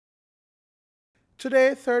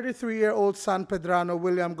Today, 33-year-old San Pedrano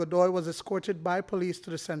William Godoy was escorted by police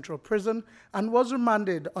to the central prison and was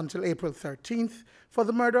remanded until April 13th for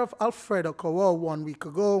the murder of Alfredo Cowo 1 week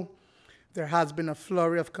ago. There has been a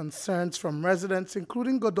flurry of concerns from residents,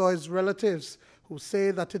 including Godoy's relatives, who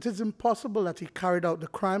say that it is impossible that he carried out the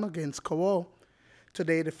crime against Cowo.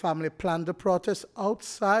 Today, the family planned a protest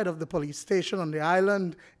outside of the police station on the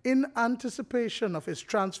island in anticipation of his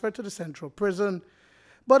transfer to the central prison.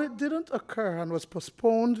 But it didn't occur and was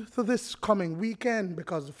postponed to this coming weekend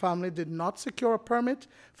because the family did not secure a permit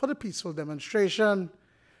for the peaceful demonstration.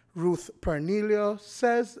 Ruth Pernilio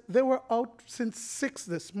says they were out since 6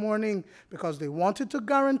 this morning because they wanted to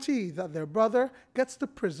guarantee that their brother gets to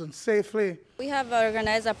prison safely. We have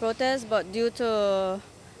organized a protest, but due to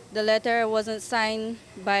the letter wasn't signed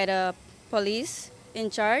by the police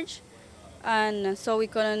in charge, and so we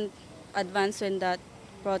couldn't advance in that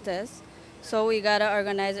protest. So we gotta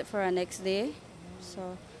organize it for our next day.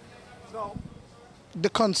 So the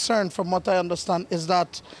concern, from what I understand, is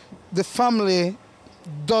that the family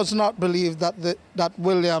does not believe that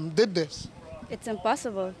William did this. It's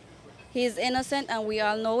impossible. He's innocent, and we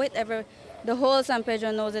all know it. The whole San Pedro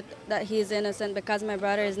knows it, that he's innocent, because my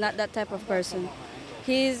brother is not that type of person.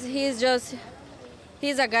 He's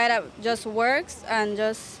a guy that just works and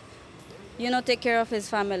just, take care of his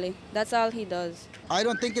family. That's all he does. I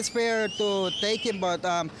don't think it's fair to take him, but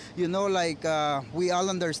we all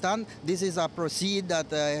understand this is a proceed that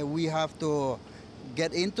we have to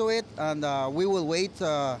get into it, and we will wait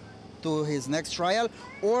to his next trial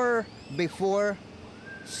or before,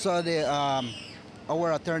 so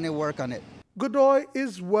our attorney work on it. Godoy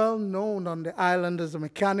is well known on the island as a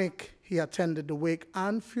mechanic. He attended the wake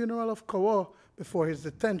and funeral of Cowo before his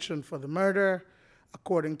detention for the murder.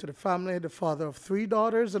 According to the family, the father of 3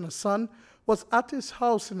 daughters and a son was at his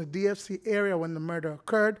house in the DFC area when the murder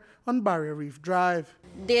occurred on Barrier Reef Drive.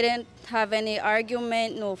 They didn't have any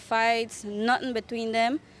argument, no fights, nothing between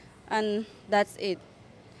them, and that's it.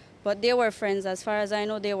 But they were friends. As far as I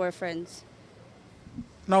know, they were friends.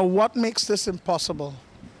 Now, what makes this impossible,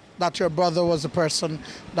 that your brother was the person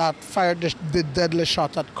that fired the deadly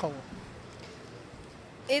shot at Cowo?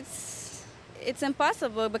 It's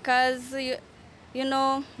impossible because,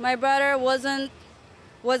 my brother was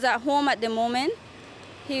at home at the moment.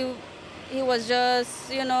 He was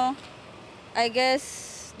just, I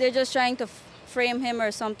guess they're just trying to frame him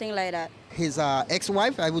or something like that. His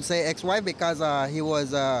ex-wife, I would say ex-wife, because he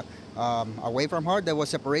was away from her. They were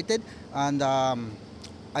separated, and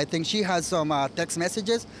I think she has some text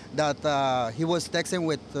messages that he was texting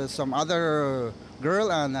with some other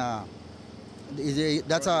girl, and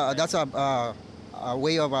that's a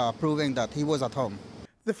way of proving that he was at home.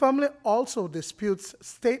 The family also disputes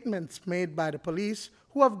statements made by the police,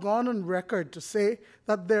 who have gone on record to say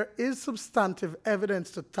that there is substantive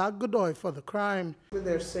evidence to tag Godoy for the crime.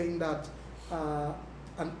 They're saying that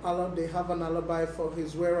they have an alibi for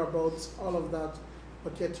his whereabouts, all of that,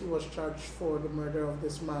 but yet he was charged for the murder of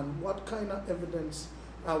this man. What kind of evidence,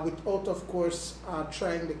 without, of course,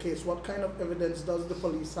 trying the case, what kind of evidence does the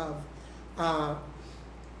police have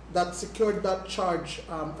that secured that charge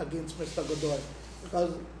against Mr. Godoy?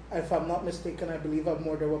 Because, if I'm not mistaken, I believe a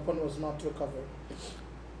murder weapon was not recovered.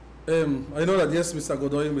 I know that, yes, Mr.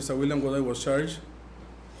 Godoy, Mr. William Godoy was charged.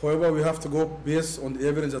 However, we have to go based on the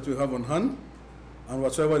evidence that we have on hand, and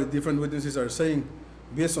whatsoever the different witnesses are saying,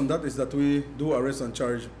 based on that is that we do arrest and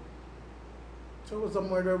charge. So was a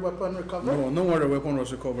murder weapon recovered? No, no murder weapon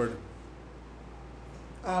was recovered.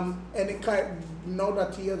 Now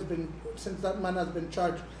that he has been, since that man has been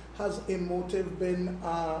charged, has a motive been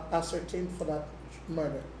ascertained for that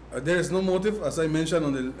murder? There is no motive, as I mentioned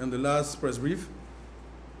on the last press brief.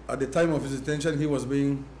 At the time of his detention, he was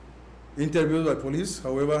being interviewed by police.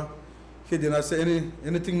 However, he did not say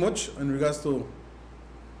anything much in regards to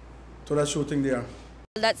that shooting there.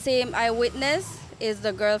 That same eyewitness is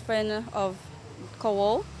the girlfriend of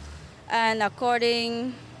Cowo, and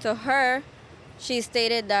according to her, she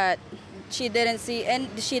stated that she didn't see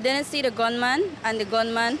the gunman, and the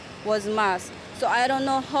gunman was masked. So I don't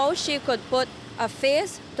know how she could put a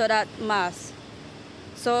face to that mask.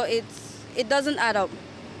 So it doesn't add up.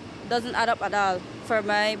 Doesn't add up at all for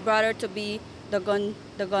my brother to be the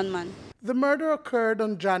gunman. The murder occurred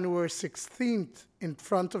on January 16th in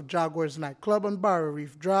front of Jaguar's nightclub on Barrier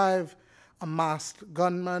Reef Drive. A masked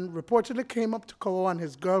gunman reportedly came up to Cowo and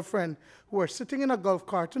his girlfriend, who were sitting in a golf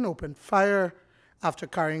cart, and opened fire. After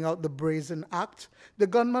carrying out the brazen act, the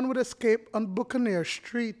gunman would escape on Buccaneer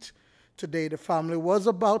Street. Today, the family was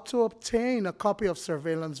about to obtain a copy of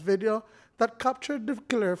surveillance video that captured the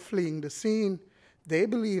killer fleeing the scene. They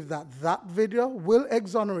believe that that video will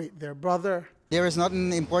exonerate their brother. There is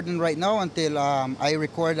nothing important right now until I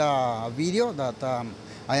record a video that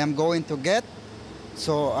I am going to get.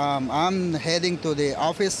 So I'm heading to the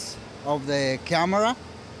office of the camera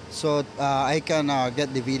so I can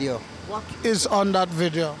get the video. What is on that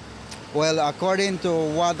video? Well, according to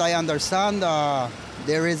what I understand,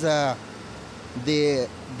 there is the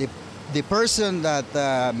person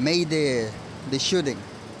that made the shooting.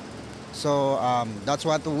 So that's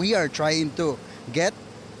what we are trying to get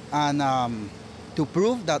and to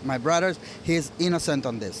prove that my brother is innocent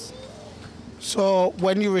on this. So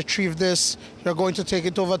when you retrieve this, you're going to take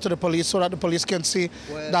it over to the police so that the police can see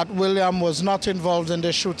that William was not involved in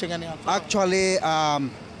the shooting any other time? Actually,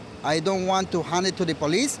 I don't want to hand it to the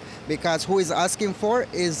police because who is asking for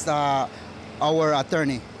is our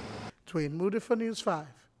attorney. Duane, Moody for News 5.